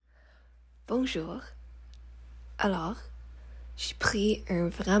Bonjour. Alors, j'ai pris une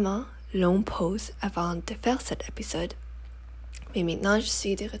vraiment longue pause avant de faire cet épisode, mais maintenant je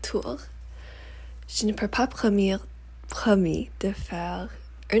suis de retour. Je ne peux pas promis de faire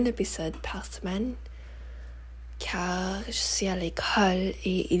un épisode par semaine, car je suis à l'école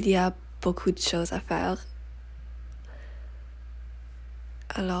et il y a beaucoup de choses à faire.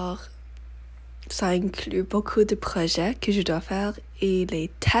 Alors, ça inclut beaucoup de projets que je dois faire et les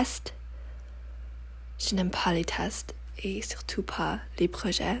tests. Je n'aime pas les tests et surtout pas les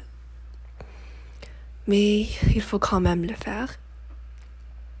projets. Mais il faut quand même le faire.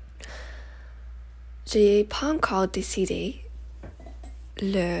 J'ai pas encore décidé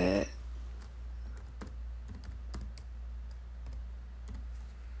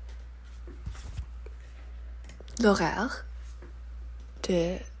l'horaire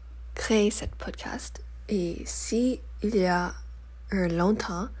de créer cette podcast. Et si il y a un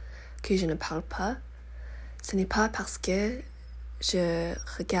longtemps que je ne parle pas, ce n'est pas parce que je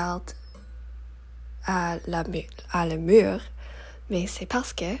regarde à le mur, mais c'est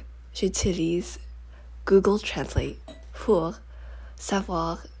parce que j'utilise Google Translate pour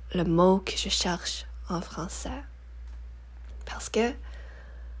savoir le mot que je cherche en français. Parce que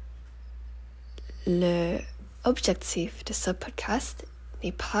l'objectif de ce podcast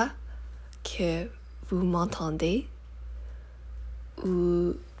n'est pas que vous m'entendez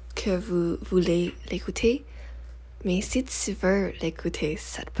ou que vous voulez l'écouter, mais si tu veux l'écouter,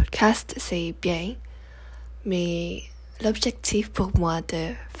 cette podcast, c'est bien. Mais l'objectif pour moi de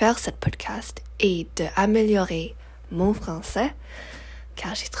faire cette podcast est d'améliorer mon français,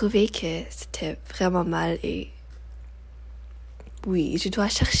 car j'ai trouvé que c'était vraiment mal et oui, je dois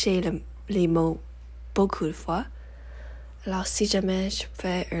chercher les mots beaucoup de fois. Alors si jamais je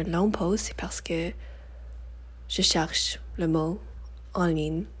fais une longue pause, c'est parce que je cherche le mot en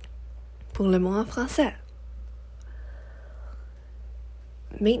ligne pour le mot en français.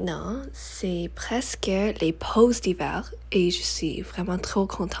 Maintenant, c'est presque les pauses d'hiver et je suis vraiment trop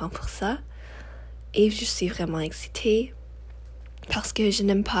content pour ça. Et je suis vraiment excitée parce que je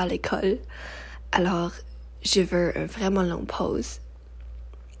n'aime pas l'école. Alors, je veux une vraiment longue pause.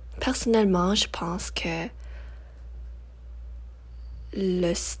 Personnellement, je pense que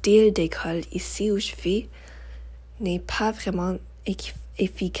le style d'école ici où je vis n'est pas vraiment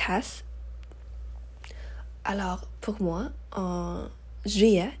efficace. Alors, pour moi, en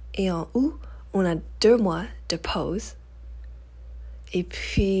juillet et en août, on a 2 mois de pause. Et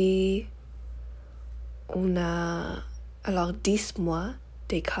puis, on a alors 10 mois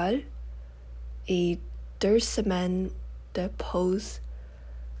d'école et 2 semaines de pause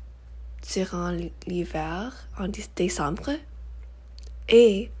durant l'hiver en décembre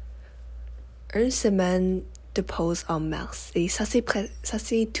et 1 semaine de pause en mars. Et ça c'est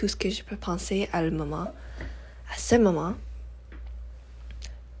tout ce que je peux penser à ce moment.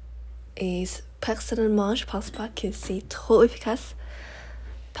 Et personnellement, je pense pas que c'est trop efficace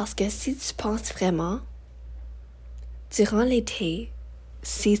parce que si tu penses vraiment, durant l'été,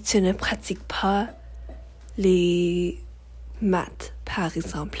 si tu ne pratiques pas les maths, par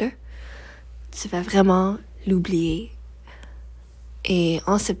exemple, tu vas vraiment l'oublier. Et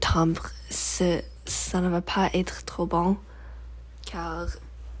en septembre, ça ne va pas être trop bon car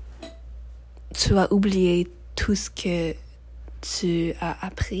tu vas oublier tout ce que tu as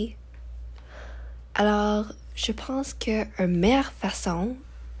appris. Alors, je pense qu'une meilleure façon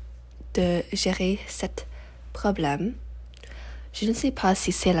de gérer ce problème, je ne sais pas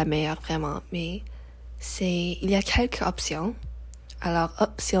si c'est la meilleure vraiment, mais il y a quelques options. Alors,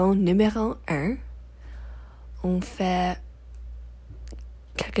 option numéro 1, on fait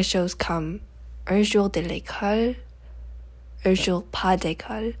quelque chose comme un jour de l'école, un jour pas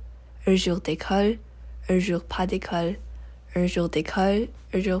d'école, un jour d'école, un jour pas d'école, un jour d'école,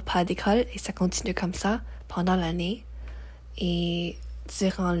 un jour pas d'école, et ça continue comme ça pendant l'année. Et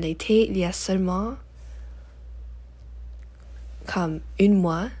durant l'été, il y a seulement comme 1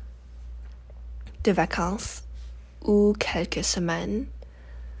 mois de vacances ou quelques semaines,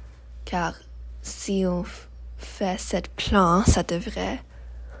 car si on fait cette plan, ça devrait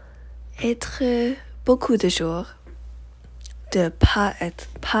être beaucoup de jours de pas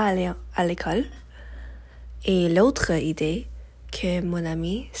aller à l'école. Et l'autre idée que mon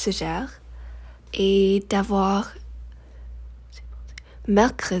ami suggère est d'avoir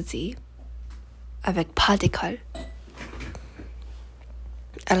mercredi avec pas d'école.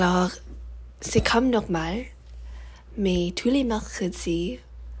 Alors, c'est comme normal, mais tous les mercredis,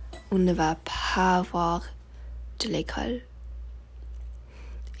 on ne va pas avoir de l'école.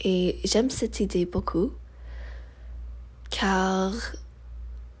 Et j'aime cette idée beaucoup, car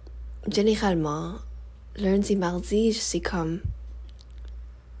généralement, lundi, mardi, je suis comme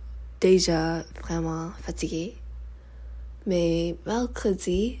déjà vraiment fatiguée. Mais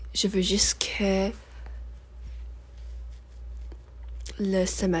mercredi, je veux juste que la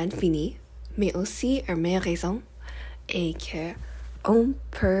semaine finisse. Mais aussi, une meilleure raison est que on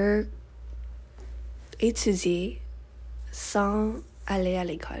peut étudier sans aller à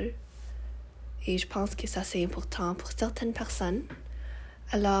l'école. Et je pense que ça, c'est important pour certaines personnes.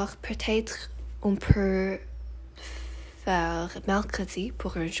 Alors, peut-être on peut faire mercredi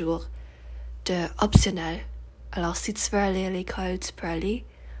pour un jour de optionnel. Alors, si tu veux aller à l'école, tu peux aller.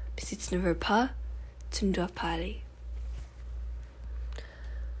 Mais si tu ne veux pas, tu ne dois pas aller.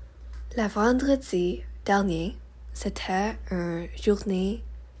 Le vendredi dernier, c'était une journée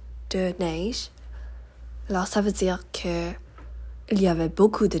de neige. Alors, ça veut dire que il y avait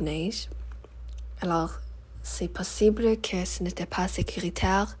beaucoup de neige. Alors, c'est possible que ce n'était pas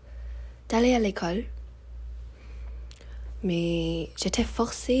sécuritaire d'aller à l'école. Mais j'étais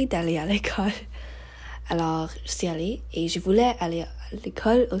forcée d'aller à l'école. Alors, je suis allée et je voulais aller à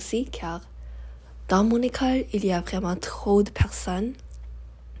l'école aussi car dans mon école, il y a vraiment trop de personnes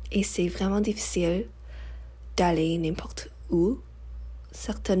et c'est vraiment difficile d'aller n'importe où.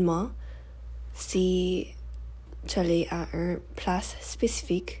 Certainement, si tu allais à une place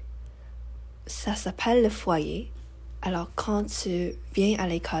spécifique, ça s'appelle le foyer. Alors, quand tu viens à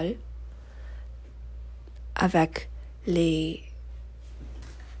l'école avec la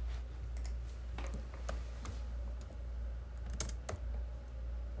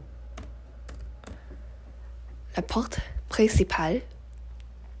porte principale,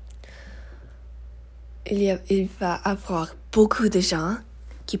 il va y avoir beaucoup de gens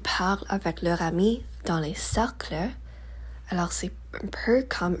qui parlent avec leurs amis dans les cercles. Alors, c'est un peu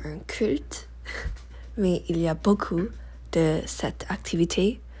comme un culte, mais il y a beaucoup de cette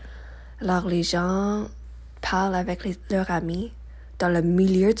activité. Alors, les gens parlent avec leurs amis dans le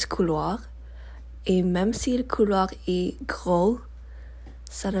milieu du couloir. Et même si le couloir est gros,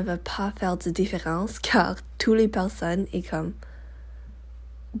 ça ne va pas faire de différence car toutes les personnes sont comme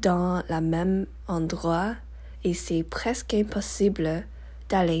dans le même endroit et c'est presque impossible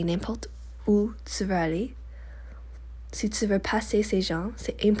d'aller n'importe où tu veux aller. Si tu veux passer ces gens,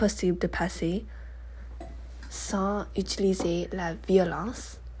 c'est impossible de passer sans utiliser la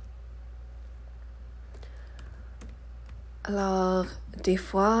violence. Alors, des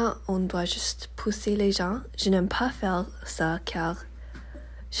fois, on doit juste pousser les gens. Je n'aime pas faire ça car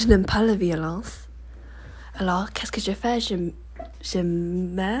je n'aime pas la violence. Alors, qu'est-ce que je fais? Je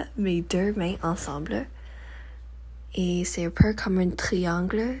mets mes deux mains ensemble et c'est un peu comme un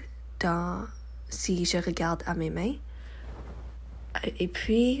triangle si je regarde à mes mains. Et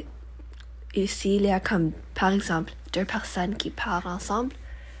puis, ici, il y a comme, par exemple, deux personnes qui parlent ensemble.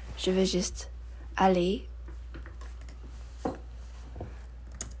 Je vais juste aller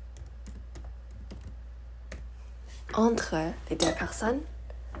entre les deux personnes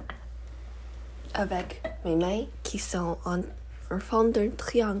avec mes mains qui sont en forme d'un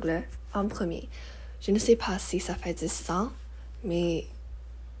triangle en premier. Je ne sais pas si ça fait du sens, mais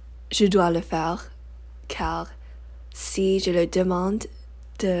je dois le faire car si je le demande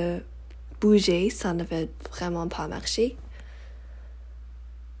de bouger, ça ne va vraiment pas marcher.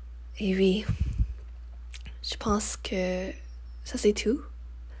 Et oui, je pense que ça c'est tout.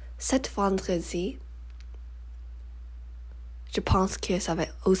 Cet vendredi, je pense que ça va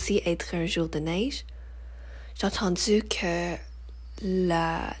aussi être un jour de neige. J'ai entendu que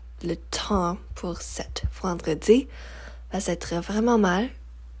le temps pour cet vendredi va être vraiment mal.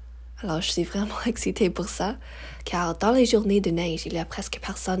 Alors, je suis vraiment excitée pour ça, car dans les journées de neige, il y a presque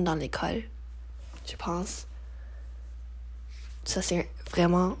personne dans l'école. Je pense. Ça, c'est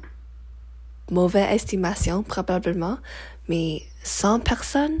vraiment mauvaise estimation, probablement, mais 100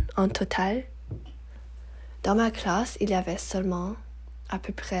 personnes en total. Dans ma classe, il y avait seulement à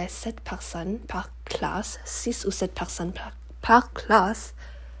peu près 7 personnes par classe, 6 ou 7 personnes par classe.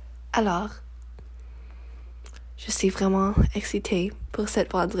 Alors, je suis vraiment excitée pour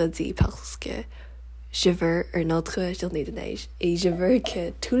cet vendredi parce que je veux une autre journée de neige. Et je veux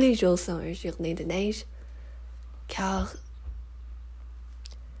que tous les jours soient une journée de neige car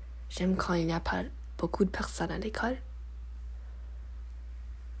j'aime quand il n'y a pas beaucoup de personnes à l'école.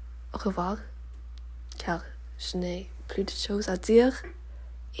 Au revoir, car je n'ai plus de choses à dire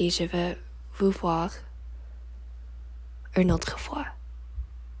et je vais vous voir une autre fois.